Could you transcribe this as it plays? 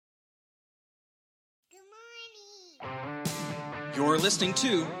You're listening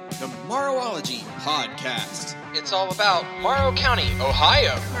to the Morrowology Podcast. It's all about Morrow County,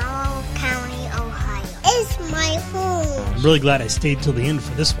 Ohio. Morrow County, Ohio. It's my home. I'm really glad I stayed till the end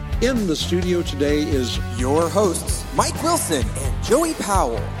for this one. In the studio today is Your hosts, Mike Wilson and Joey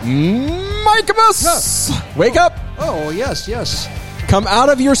Powell. Mikemus! Wake up! Oh, yes. Come out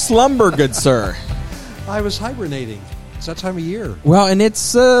of your slumber, good sir. I was hibernating. It's that time of year. Well, and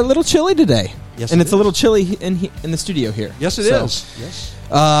it's a little chilly today. Yes, and it it's a is. little chilly in the studio here. Yes, it is. Yes.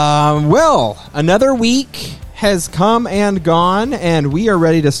 Well, another week has come and gone, and we are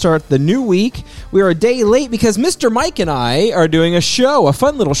ready to start the new week. We are a day late because Mr. Mike and I are doing a show, a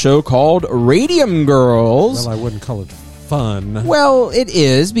fun little show called Radium Girls. Well, I wouldn't call it fun. Well, it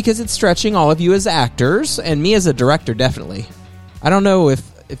is because it's stretching all of you as actors and me as a director, definitely. I don't know if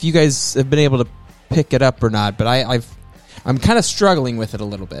you guys have been able to pick it up or not, but I'm kind of struggling with it a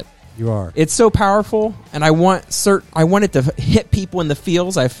little bit. You are. It's so powerful, and I want it to hit people in the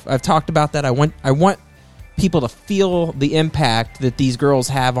feels. I've talked about that. I want people to feel the impact that these girls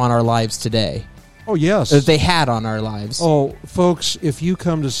have on our lives today. Oh, yes. That they had on our lives. Oh, folks, if you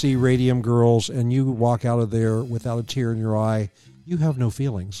come to see Radium Girls and you walk out of there without a tear in your eye, you have no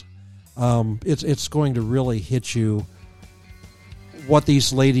feelings. It's going to really hit you what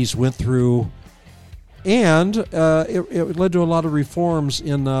these ladies went through. And it led to a lot of reforms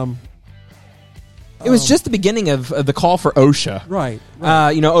in... it was just the beginning of the call for OSHA. Right.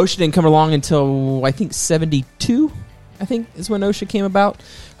 OSHA didn't come along until, I think, 72, I think, is when OSHA came about.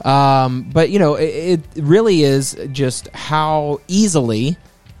 But, it really is just how easily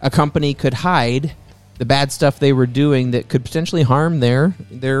a company could hide the bad stuff they were doing that could potentially harm their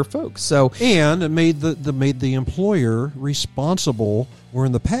folks. So, and it made the employer responsible, where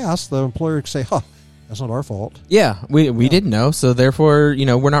in the past the employer could say, that's not our fault. Yeah, we didn't know, so therefore,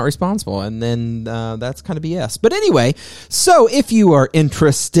 we're not responsible. And then that's kind of BS. But anyway, so if you are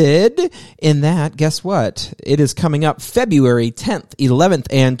interested in that, guess what? It is coming up February 10th, 11th,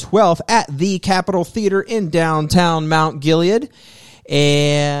 and 12th at the Capitol Theater in downtown Mount Gilead.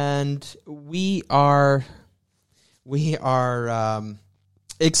 And we are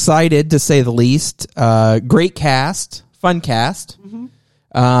excited, to say the least. Great cast, fun cast. Mm-hmm.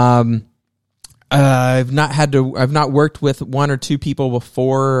 I've not worked with one or two people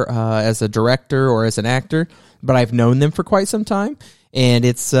before as a director or as an actor, but I've known them for quite some time, and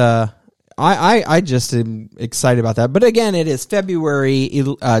it's I just am excited about that. But again, it is February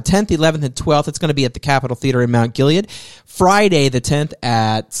 10th, 11th, and 12th. It's going to be at the Capitol Theater in Mount Gilead. Friday the 10th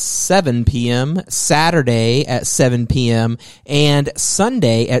at 7 p.m., Saturday at 7 p.m., and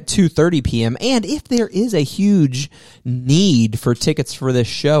Sunday at 2:30 p.m. And if there is a huge need for tickets for this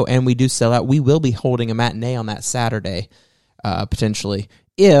show, and we do sell out, we will be holding a matinee on that Saturday, potentially,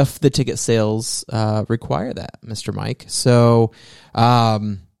 if the ticket sales require that, Mr. Mike. So,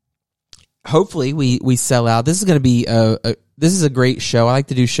 hopefully we sell out. This is going to be this is a great show. I like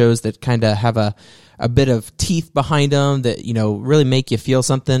to do shows that kind of have a bit of teeth behind them that, really make you feel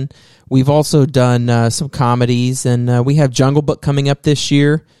something. We've also done some comedies, and we have Jungle Book coming up this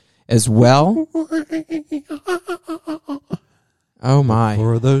year as well. Oh my.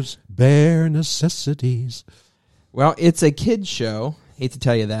 For those bare necessities. Well, it's a kid's show. Hate to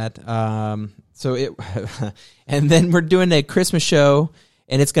tell you that. And then we're doing a Christmas show,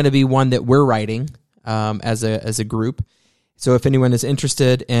 and it's going to be one that we're writing as a group. So if anyone is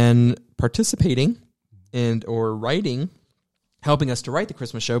interested in participating or writing, helping us to write the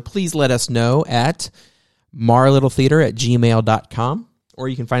Christmas show, please let us know at marlittletheater@gmail.com, or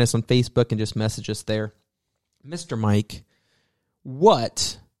you can find us on Facebook and just message us there. Mr. Mike,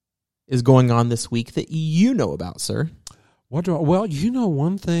 what is going on this week that you know about, sir? One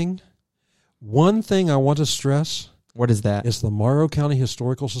thing I want to stress. What is that? It's the Morrow County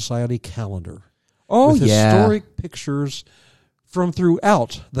Historical Society calendar. Oh, with yeah. Historic pictures from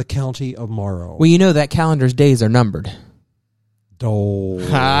throughout the county of Morrow. Well, that calendar's days are numbered. Well,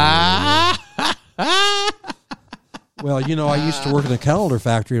 I used to work in a calendar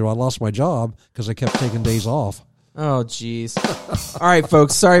factory, and I lost my job because I kept taking days off. Oh, jeez. All right,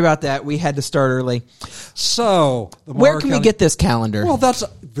 folks. Sorry about that. We had to start early. So, where can we get this calendar? Well, that's a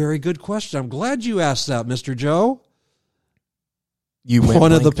very good question. I'm glad you asked that, Mr. Joe. You went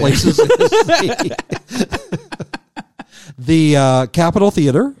one of the places is the Capitol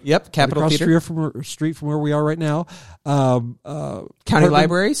Theater. Yep, Capitol Theater. Across the street from where we are right now. County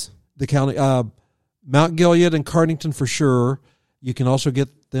libraries. The county, Mount Gilead and Cardington for sure. You can also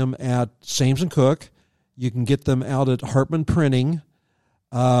get them at Sames and Cook. You can get them out at Hartman Printing.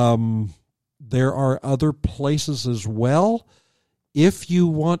 There are other places as well. If you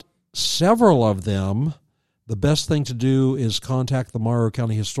want several of them, the best thing to do is contact the Morrow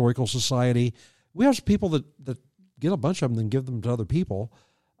County Historical Society. We have people that get a bunch of them and give them to other people.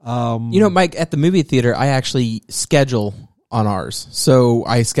 Mike, at the movie theater, I actually schedule on ours. So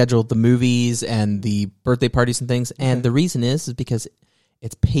I scheduled the movies and the birthday parties and things. And the reason is because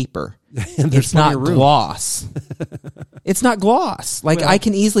it's paper. And it's not gloss. It's not gloss. Like, I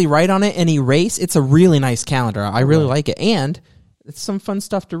can easily write on it and erase. It's a really nice calendar. I really like it. And it's some fun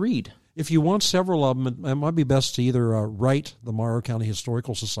stuff to read. If you want several of them, it might be best to either write the Morrow County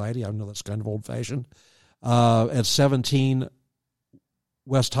Historical Society. I know that's kind of old-fashioned. At 17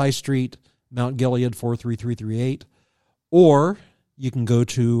 West High Street, Mount Gilead 43338. Or you can go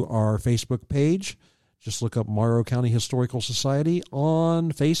to our Facebook page. Just look up Morrow County Historical Society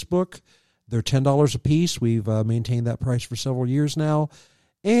on Facebook. They're $10 a piece. We've maintained that price for several years now.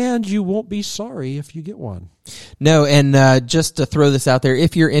 And you won't be sorry if you get one. No, and just to throw this out there,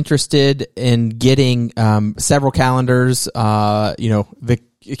 if you're interested in getting several calendars, the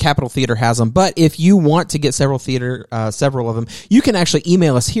Capitol Theater has them. But if you want to get several of them, you can actually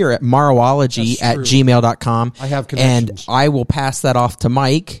email us here at morrowology@gmail.com. I have connections. And I will pass that off to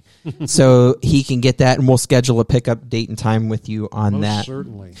Mike so he can get that, and we'll schedule a pickup date and time with you on Most that.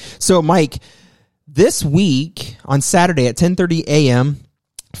 Certainly. So, Mike, this week on Saturday at 10:30 a.m.,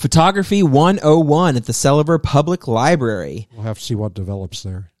 Photography 101 at the Celebre Public Library. We'll have to see what develops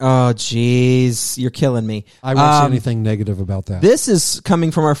there. Oh, jeez. You're killing me. I won't say anything negative about that. This is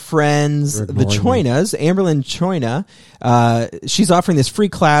coming from our friends, the Choinas, Amberlyn Choina. She's offering this free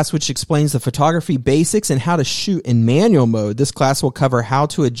class which explains the photography basics and how to shoot in manual mode. This class will cover how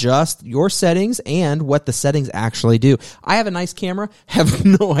to adjust your settings and what the settings actually do. I have a nice camera, have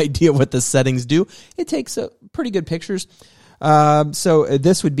no idea what the settings do. It takes pretty good pictures. So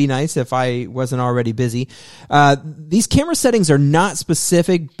this would be nice if I wasn't already busy. These camera settings are not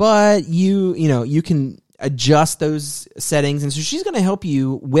specific, but you can adjust those settings. And so she's going to help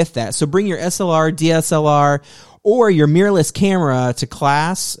you with that. So bring your SLR, DSLR, or your mirrorless camera to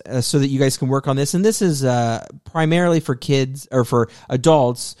class so that you guys can work on this. And this is primarily for kids or for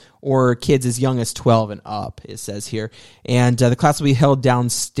adults or kids as young as 12 and up, it says here. And the class will be held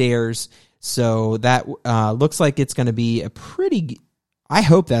downstairs. So that looks like it's going to be I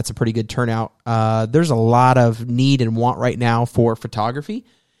hope that's a pretty good turnout. There's a lot of need and want right now for photography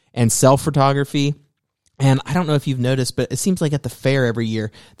and self-photography. And I don't know if you've noticed, but it seems like at the fair every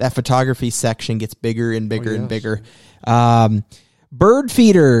year, that photography section gets bigger and bigger and bigger. Bird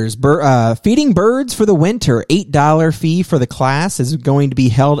feeders, feeding birds for the winter, $8 fee for the class is going to be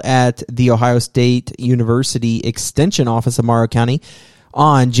held at the Ohio State University Extension Office of Morrow County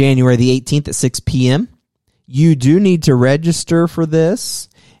on January the 18th at 6 p.m. You do need to register for this,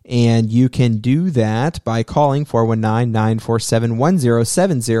 and you can do that by calling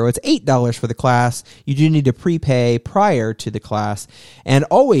 419-947-1070. It's $8 for the class. You do need to prepay prior to the class. And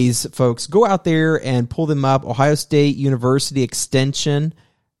always, folks, go out there and pull them up, Ohio State University Extension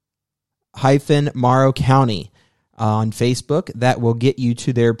Morrow County on Facebook. That will get you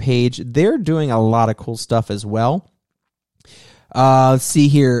to their page. They're doing a lot of cool stuff as well. Let's see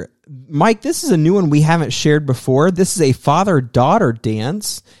here. Mike, this is a new one we haven't shared before. This is a father-daughter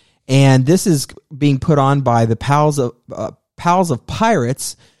dance, and this is being put on by the Pals of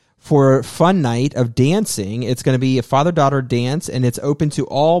Pirates for a fun night of dancing. It's going to be a father-daughter dance, and it's open to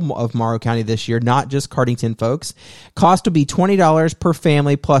all of Morrow County this year, not just Cardington folks. Cost will be $20 per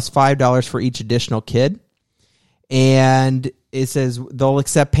family plus $5 for each additional kid. And it says they'll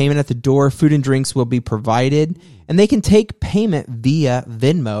accept payment at the door. Food and drinks will be provided. And they can take payment via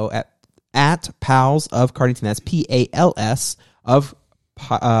Venmo at Pals of Cardington. That's P-A-L-S of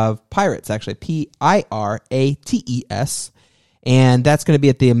Pirates, actually. P-I-R-A-T-E-S. And that's going to be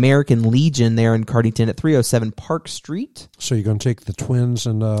at the American Legion there in Cardington at 307 Park Street. So you're going to take the twins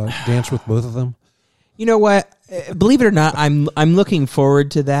and dance with both of them? You know what? Believe it or not, I'm looking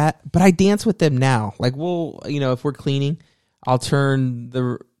forward to that. But I dance with them now. Like if we're cleaning, I'll turn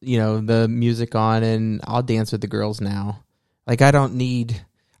the music on and I'll dance with the girls now. Like I don't need.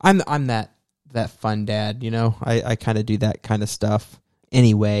 I'm that fun dad. I kind of do that kind of stuff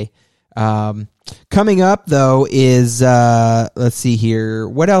anyway. Coming up though is let's see here.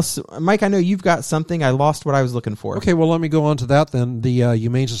 What else, Mike? I know you've got something. I lost what I was looking for. Okay, well let me go on to that then. The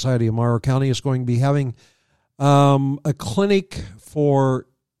Humane Society of Morrow County is going to be having a clinic for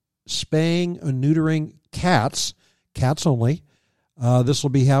spaying and neutering cats only. This will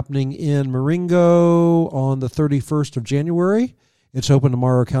be happening in Marengo on the 31st of January. It's open to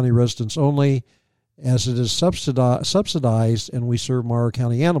Morrow County residents only, as it is subsidized, and we serve Morrow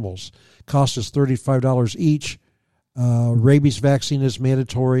County animals. Cost is $35 each. Rabies vaccine is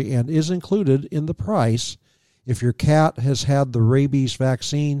mandatory and is included in the price. If your cat has had the rabies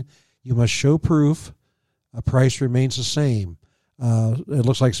vaccine, you must show proof. Price remains the same. It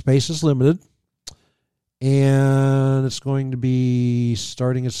looks like space is limited. And it's going to be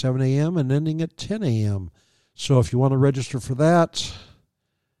starting at 7 a.m. and ending at 10 a.m. So if you want to register for that,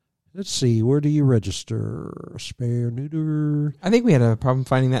 let's see, where do you register? Spare, neuter? I think we had a problem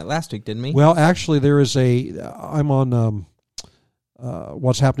finding that last week, didn't we? Well, actually, I'm on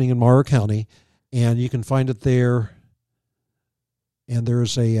What's Happening in Morrow County, and you can find it there. And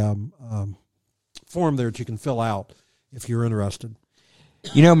there's a form there that you can fill out if you're interested.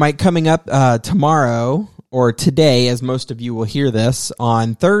 You know, Mike, coming up tomorrow or today, as most of you will hear this,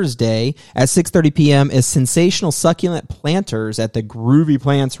 on Thursday at 6:30 p.m. is Sensational Succulent Planters at the Groovy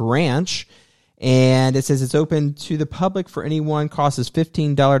Plants Ranch. And it says it's open to the public for anyone. Cost is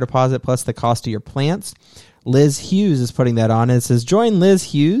 $15 deposit plus the cost of your plants. Liz Hughes is putting that on. And it says, join Liz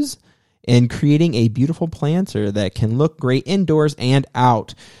Hughes in creating a beautiful planter that can look great indoors and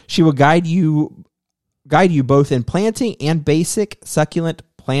out. She will guide you both in planting and basic succulent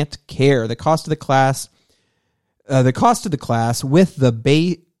plant care. The cost of the class will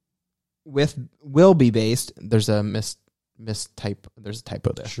be based. There's a There's a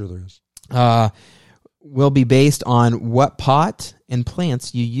typo there. Sure there is. Will be based on what pot and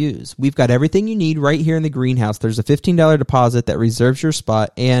plants you use. We've got everything you need right here in the greenhouse. There's a $15 deposit that reserves your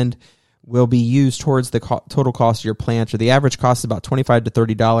spot and will be used towards the total cost of your planter. The average cost is about $25 to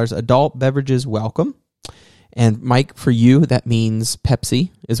 $30. Adult beverages welcome. And Mike, for you, that means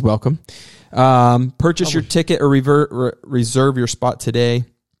Pepsi is welcome. Purchase your ticket or reserve your spot today.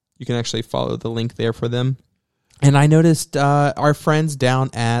 You can actually follow the link there for them. And I noticed our friends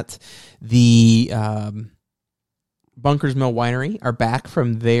down at the Bunkers Mill Winery are back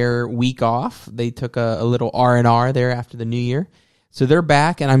from their week off. They took a little R&R there after the new year. So they're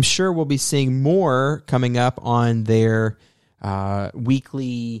back, and I'm sure we'll be seeing more coming up on their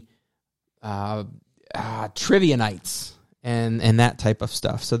weekly trivia nights and that type of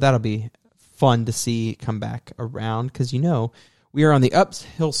stuff. So that'll be fun to see come back around because, we are on the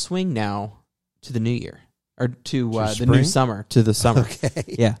uphill swing now to the new year. Or to the new summer, to the summer. Okay.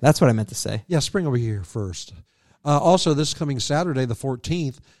 Yeah, that's what I meant to say. Yeah, spring will be here first. Also, this coming Saturday, the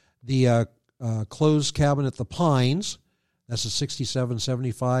 14th, the closed cabin at the Pines, that's at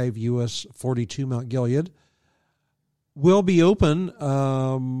 6775 US 42 Mount Gilead, will be open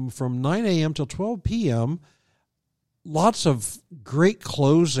from 9 a.m. till 12 p.m. Lots of great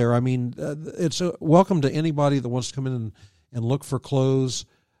clothes there. I mean, it's welcome to anybody that wants to come in and look for clothes.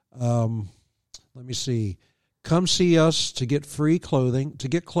 Let me see. Come see us to get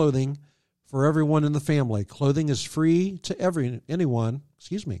clothing for everyone in the family. Clothing is free to anyone.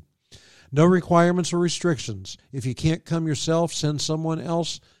 No requirements or restrictions. If you can't come yourself, send someone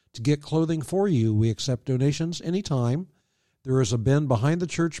else to get clothing for you. We accept donations anytime. There is a bin behind the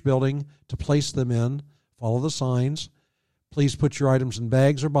church building to place them in. Follow the signs. Please put your items in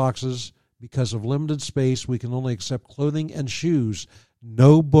bags or boxes. Because of limited space, we can only accept clothing and shoes.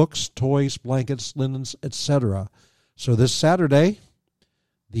 No books, toys, blankets, linens, etc. So this Saturday,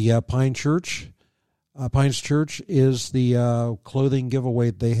 the Pines Church is the clothing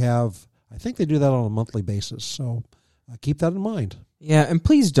giveaway they have. I think they do that on a monthly basis. So keep that in mind. Yeah, and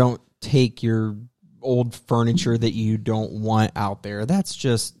please don't take your old furniture that you don't want out there. That's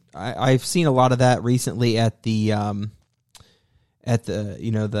just I've seen a lot of that recently at the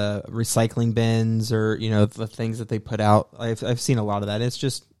the recycling bins or the things that they put out. I've seen a lot of that.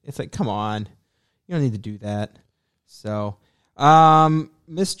 It's like, come on, you don't need to do that. So,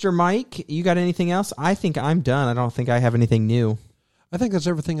 Mr. Mike, you got anything else? I think I'm done. I don't think I have anything new. I think that's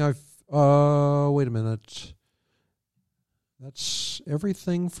everything I've. Wait a minute. That's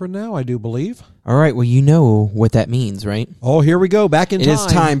everything for now, I do believe. All right. Well, you know what that means, right? Oh, here we go. Back in time. It is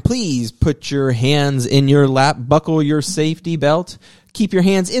time. Please put your hands in your lap. Buckle your safety belt. Keep your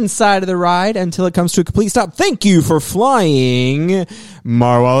hands inside of the ride until it comes to a complete stop. Thank you for flying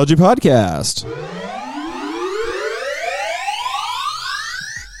Marwology Podcast.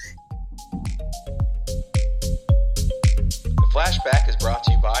 The Flashback is brought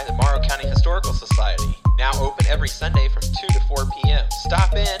to you by the Morrow County Historical Society. Now open every Sunday from 2 to 4 p.m.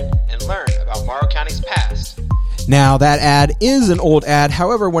 Stop in and learn about Morrow County's past. Now, that ad is an old ad.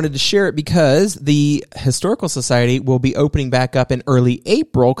 However, I wanted to share it because the Historical Society will be opening back up in early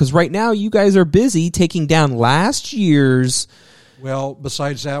April because right now you guys are busy taking down last year's... Well,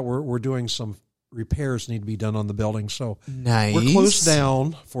 besides that, we're doing some repairs need to be done on the building. So nice. We're closed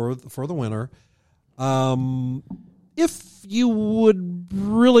down for the winter. If you would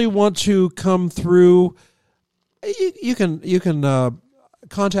really want to come through... You can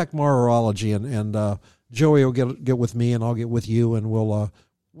contact Marwology and Joey will get with me, and I'll get with you, and we'll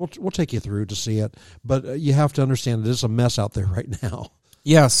take you through to see it. But you have to understand it is a mess out there right now.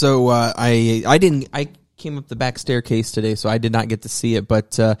 Yeah, so I came up the back staircase today, so I did not get to see it.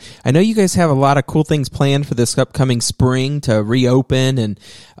 But I know you guys have a lot of cool things planned for this upcoming spring to reopen, and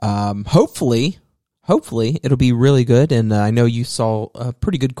hopefully it'll be really good. And I know you saw a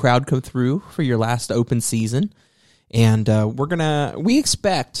pretty good crowd come through for your last open season. And we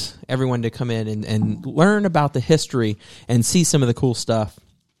expect everyone to come in and learn about the history and see some of the cool stuff.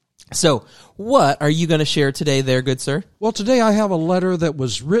 So, what are you going to share today there, good sir? Well, today I have a letter that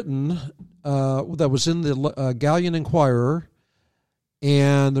was written, that was in the Galleon Inquirer,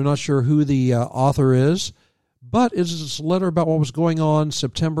 and they're not sure who the author is, but it's a letter about what was going on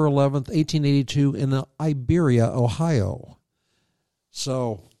September 11th, 1882 in Iberia, Ohio.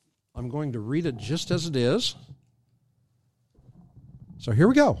 So, I'm going to read it just as it is. So here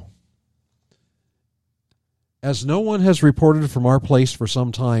we go. As no one has reported from our place for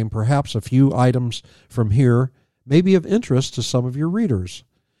some time, perhaps a few items from here may be of interest to some of your readers.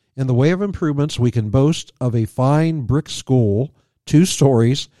 In the way of improvements, we can boast of a fine brick school, 2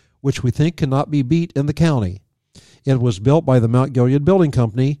 stories, which we think cannot be beat in the county. It was built by the Mount Gilead Building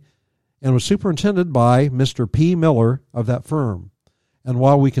Company and was superintended by Mr. P. Miller of that firm. And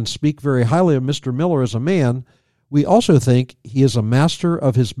while we can speak very highly of Mr. Miller as a man, we also think he is a master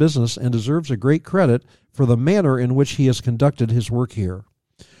of his business and deserves a great credit for the manner in which he has conducted his work here.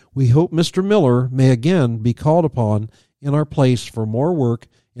 We hope Mr. Miller may again be called upon in our place for more work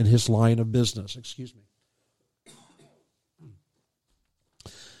in his line of business.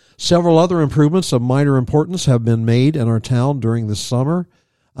 Several other improvements of minor importance have been made in our town during this summer,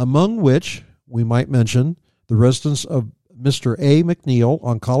 among which we might mention the residence of Mr. A. McNeil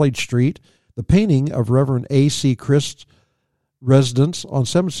on College Street, the painting of Reverend A.C. Christ residence on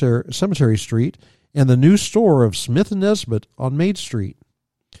Cemetery Street, and the new store of Smith & Nesbitt on Maid Street,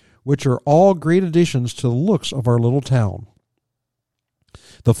 which are all great additions to the looks of our little town.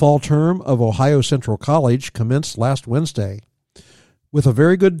 The fall term of Ohio Central College commenced last Wednesday with a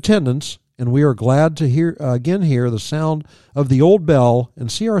very good attendance, and we are glad to hear the sound of the old bell and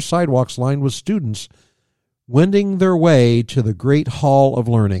see our sidewalks lined with students wending their way to the great hall of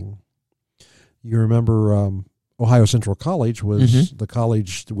learning. You remember Ohio Central College was the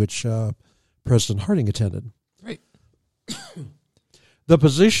college which President Harding attended. Right. The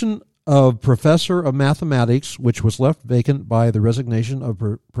position of Professor of Mathematics, which was left vacant by the resignation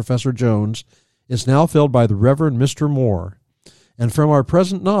of Professor Jones, is now filled by the Reverend Mr. Moore. And from our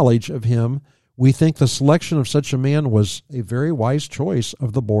present knowledge of him, we think the selection of such a man was a very wise choice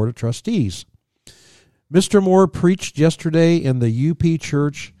of the Board of Trustees. Mr. Moore preached yesterday in the UP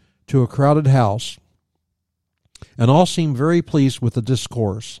Church to a crowded house, and all seemed very pleased with the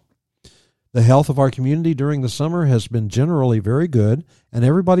discourse. The health of our community during the summer has been generally very good, and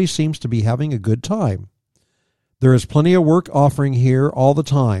everybody seems to be having a good time. There is plenty of work offering here all the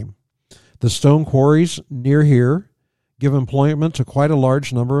time. The stone quarries near here give employment to quite a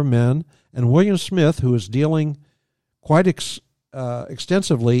large number of men, and William Smith, who is dealing quite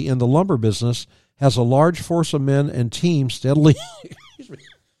extensively in the lumber business, has a large force of men and teams steadily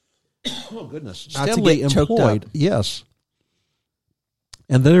steadily employed. Yes.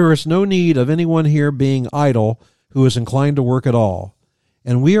 And there is no need of anyone here being idle who is inclined to work at all.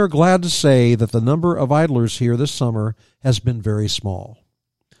 And we are glad to say that the number of idlers here this summer has been very small.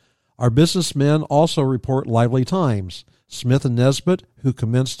 Our businessmen also report lively times. Smith & Nesbitt, who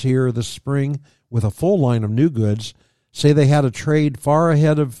commenced here this spring with a full line of new goods, say they had a trade far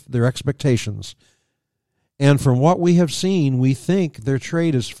ahead of their expectations. And from what we have seen, we think their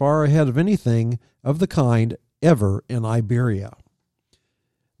trade is far ahead of anything of the kind ever in Iberia.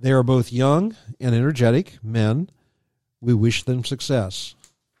 They are both young and energetic men. We wish them success.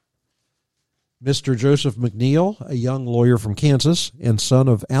 Mr. Joseph McNeil, a young lawyer from Kansas and son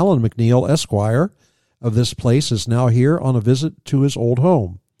of Allen McNeil, Esquire, of this place, is now here on a visit to his old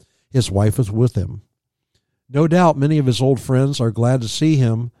home. His wife is with him. No doubt many of his old friends are glad to see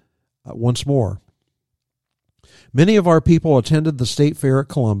him once more. Many of our people attended the State Fair at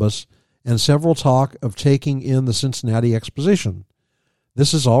Columbus, and several talk of taking in the Cincinnati Exposition.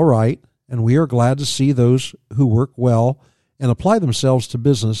 This is all right, and we are glad to see those who work well and apply themselves to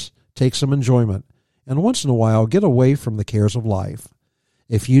business take some enjoyment, and once in a while get away from the cares of life.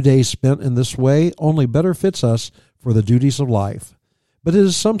 A few days spent in this way only better fits us for the duties of life. But it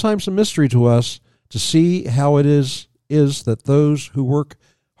is sometimes a mystery to us to see how it is that those who work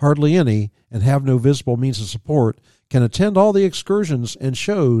hardly any and have no visible means of support can attend all the excursions and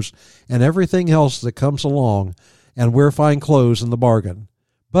shows and everything else that comes along, and wear fine clothes in the bargain.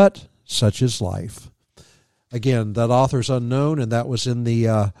 But such is life. again, that author's unknown, and that was in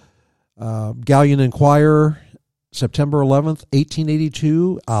the Galleon Enquirer, September 11th,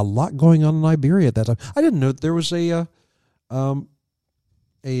 1882. A lot going on in Iberia at that time. I didn't know there was a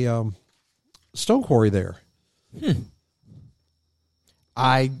stone quarry there.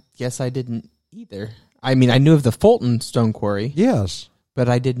 I guess I didn't either. I mean, I knew of the Fulton Stone Quarry, Yes, but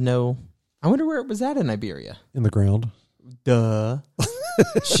I didn't know. I wonder where it was at in Iberia. in the ground. Duh.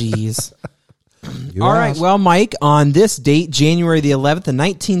 Jeez. You All right. asked. Well, Mike, on this date, January the 11th, of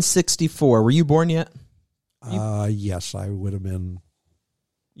 1964, were you born yet? Yes, I would have been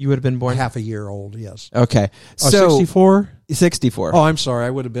You would have been born? half a year old. Yes. Okay. Oh, So 64? 64. Oh, I'm sorry. I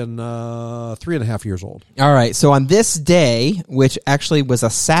would have been 3.5 years old. All right. So on this day, which actually was a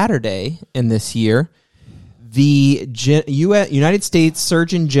Saturday in this year, the United States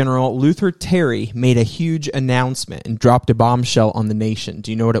Surgeon General Luther Terry made a huge announcement and dropped a bombshell on the nation. Do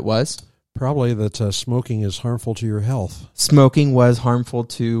you know what it was? Probably that smoking is harmful to your health. Smoking was harmful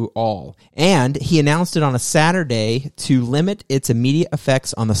to all. And he announced it on a Saturday to limit its immediate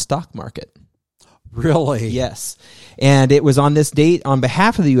effects on the stock market. Really? Yes. And it was on this date, on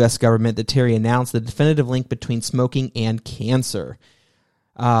behalf of the U.S. government, that Terry announced the definitive link between smoking and cancer.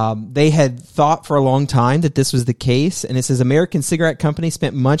 They had thought for a long time that this was the case, and it says American Cigarette Company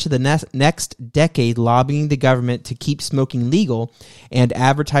spent much of the next decade lobbying the government to keep smoking legal and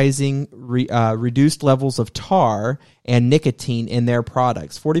advertising reduced levels of tar and nicotine in their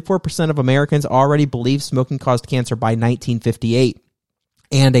products. 44% of Americans already believed smoking caused cancer by 1958.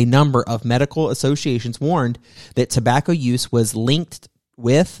 And a number of medical associations warned that tobacco use was linked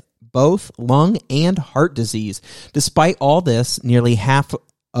with both lung and heart disease. Despite all this, nearly half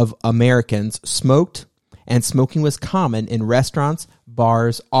of Americans smoked, and smoking was common in restaurants,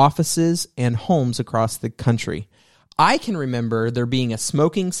 bars, offices, and homes across the country. I can remember there being a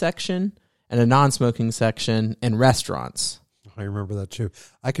smoking section and a non-smoking section in restaurants. I remember that too.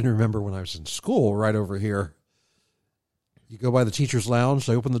 I can remember when I was in school right over here. You go by the teacher's lounge,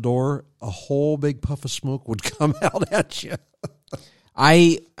 they open the door, a whole big puff of smoke would come out at you.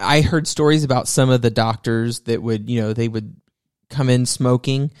 I heard stories about some of the doctors that would, they would come in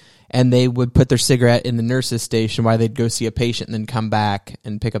smoking and they would put their cigarette in the nurse's station while they'd go see a patient and then come back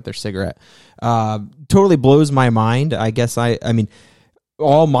and pick up their cigarette. Totally blows my mind. I guess I mean,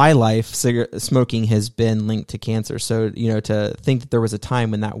 all my life, smoking has been linked to cancer. So, to think that there was a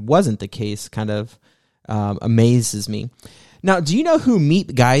time when that wasn't the case kind of amazes me. Now, do you know who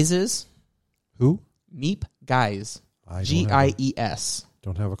Miep Guys is? Who? Miep Guys. I Gies.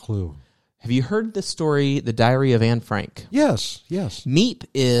 don't have a clue. Have you heard the story, The Diary of Anne Frank? Yes. Miep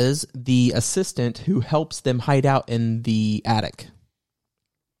is the assistant who helps them hide out in the attic.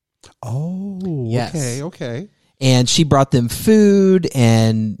 Oh, Yes. okay. And she brought them food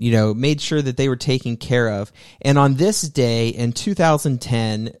and, made sure that they were taken care of. And on this day in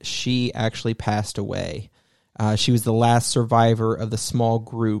 2010, she actually passed away. She was the last survivor of the small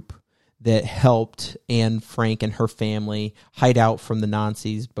group that helped Anne Frank and her family hide out from the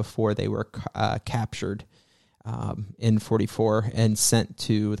Nazis before they were captured in 1944 and sent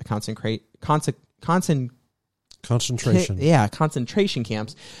to the concentration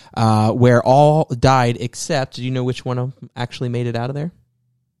camps, where all died except, do you know which one of them actually made it out of there?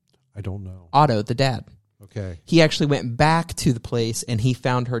 I don't know. Otto, the dad. Okay. He actually went back to the place and he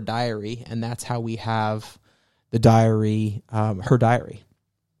found her diary, and that's how we have the diary, her diary.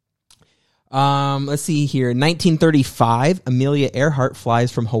 Let's see here. 1935, Amelia Earhart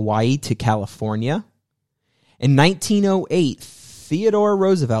flies from Hawaii to California. In 1908, Theodore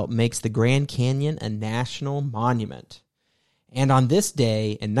Roosevelt makes the Grand Canyon a national monument. And on this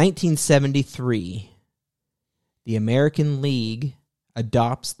day, in 1973, the American League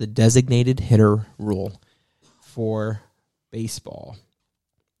adopts the designated hitter rule for baseball.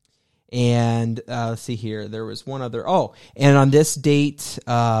 And let's see here, there was one other. Oh, and on this date,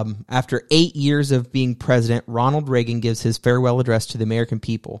 after 8 years of being president, Ronald Reagan gives his farewell address to the American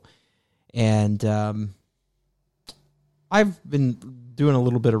people. And I've been doing a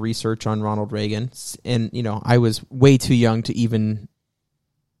little bit of research on Ronald Reagan, and I was way too young to even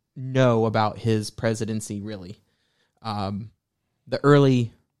know about his presidency. Really, the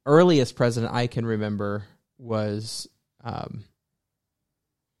earliest president I can remember was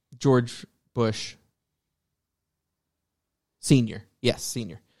George Bush Sr. Yes,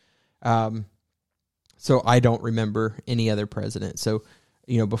 Sr. So I don't remember any other president. So,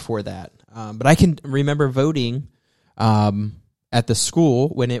 before that. But I can remember voting at the school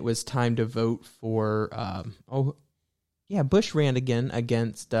when it was time to vote for, Bush ran again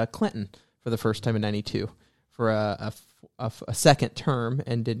against Clinton for the first time in 92 for a second term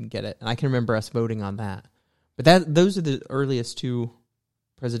and didn't get it. And I can remember us voting on that. But those are the earliest two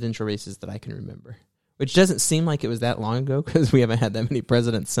presidential races that I can remember, which doesn't seem like it was that long ago because we haven't had that many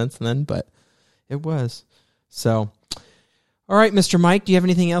presidents since then, but it was. So, all right, Mr. Mike, do you have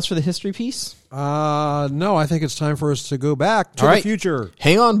anything else for the history piece? No, I think it's time for us to go back to the future.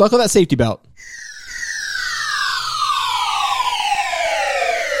 Hang on, buckle that safety belt.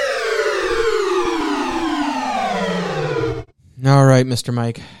 All right, Mr.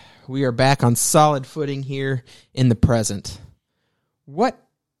 Mike, we are back on solid footing here in the present. What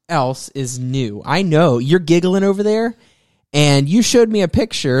else is new? I know you're giggling over there, and you showed me a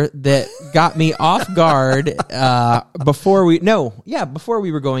picture that got me off guard before we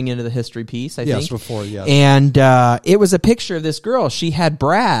were going into the history piece, I think. Yes, before, yes. And it was a picture of this girl. She had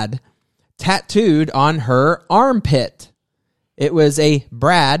Brad tattooed on her armpit. It was a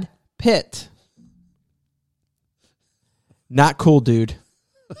Brad Pitt. Not cool, dude.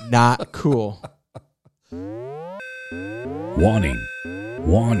 Not cool. Warning.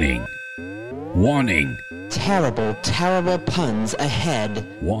 Warning. Warning. Terrible, terrible puns ahead.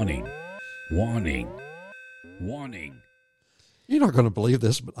 Warning. Warning. Warning. You're not going to believe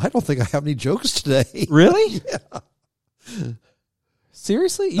this, but I don't think I have any jokes today. Really? Yeah.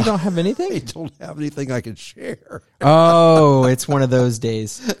 Seriously? You don't have anything? I don't have anything I can share. Oh, it's one of those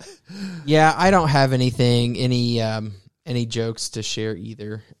days. Yeah, I don't have anything, any jokes to share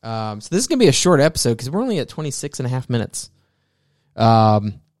either. So this is going to be a short episode because we're only at 26 and a half minutes.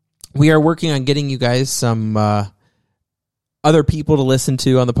 We are working on getting you guys some other people to listen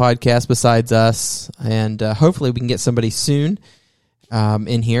to on the podcast besides us, and hopefully we can get somebody soon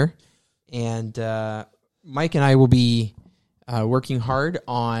in here. And Mike and I will be working hard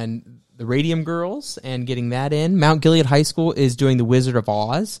on the Radium Girls and getting that in. Mount Gilead High School is doing The Wizard of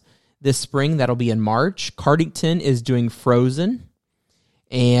Oz this spring. That'll be in March. Cardington is doing Frozen.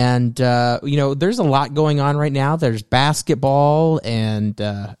 And, there's a lot going on right now. There's basketball and,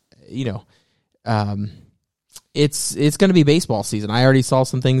 it's going to be baseball season. I already saw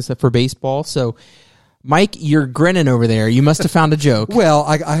some things for baseball. So, Mike, you're grinning over there. You must have found a joke. Well,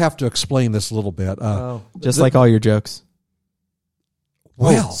 I have to explain this a little bit. Just like all your jokes.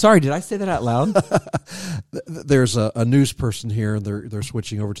 Well, sorry, did I say that out loud? There's a news person here, and they're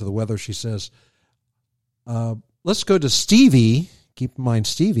switching over to the weather. She says, let's go to Stevie. Keep in mind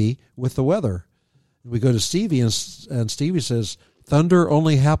Stevie with the weather. We go to Stevie, and Stevie says, thunder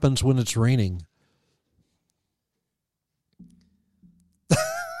only happens when it's raining.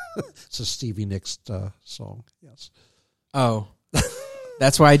 It's a Stevie Nicks song, yes. Oh,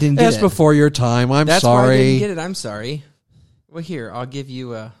 that's why I didn't get it. That's before your time. That's sorry. Why I didn't get it. I'm sorry. Well, here, I'll give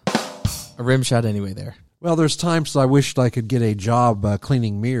you a rim shot anyway there. Well, there's times I wished I could get a job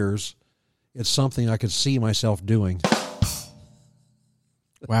cleaning mirrors. It's something I could see myself doing.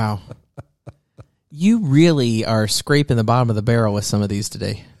 Wow. You really are scraping the bottom of the barrel with some of these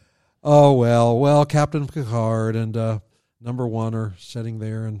today. Oh, well, Captain Picard and number one are sitting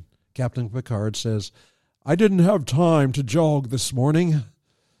there, and Captain Picard says, I didn't have time to jog this morning.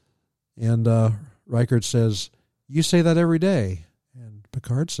 And Riker says, you say that every day. And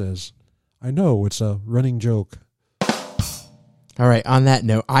Picard says, I know, it's a running joke. All right, on that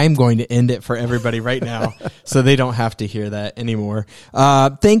note, I'm going to end it for everybody right now so they don't have to hear that anymore.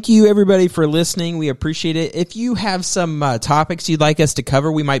 Thank you, everybody, for listening. We appreciate it. If you have some topics you'd like us to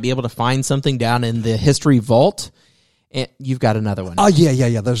cover, we might be able to find something down in the History Vault. And you've got another one. Oh,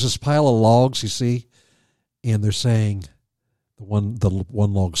 yeah. There's this pile of logs, you see, and they're saying, the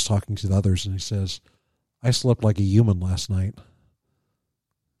one log's talking to the others, and he says, I slept like a human last night.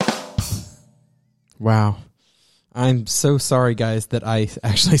 Wow. I'm so sorry, guys, that I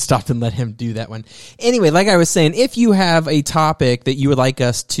actually stopped and let him do that one. Anyway, like I was saying, if you have a topic that you would like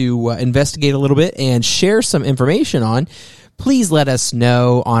us to investigate a little bit and share some information on, please let us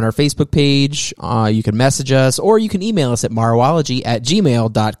know on our Facebook page. You can message us, or you can email us at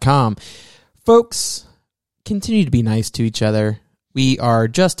marwology@gmail.com. Folks, continue to be nice to each other. We are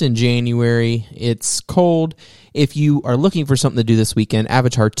just in January. It's cold. If you are looking for something to do this weekend,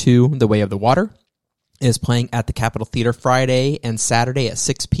 Avatar 2, The Way of the Water, is playing at the Capitol Theater Friday and Saturday at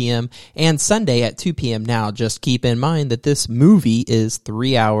 6 p.m. and Sunday at 2 p.m. Now, just keep in mind that this movie is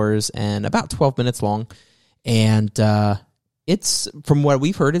 3 hours and about 12 minutes long, and it's, from what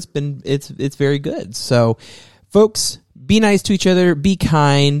we've heard, it's very good. So, folks, be nice to each other, be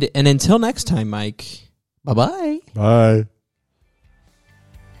kind, and until next time, Mike, bye-bye. Bye.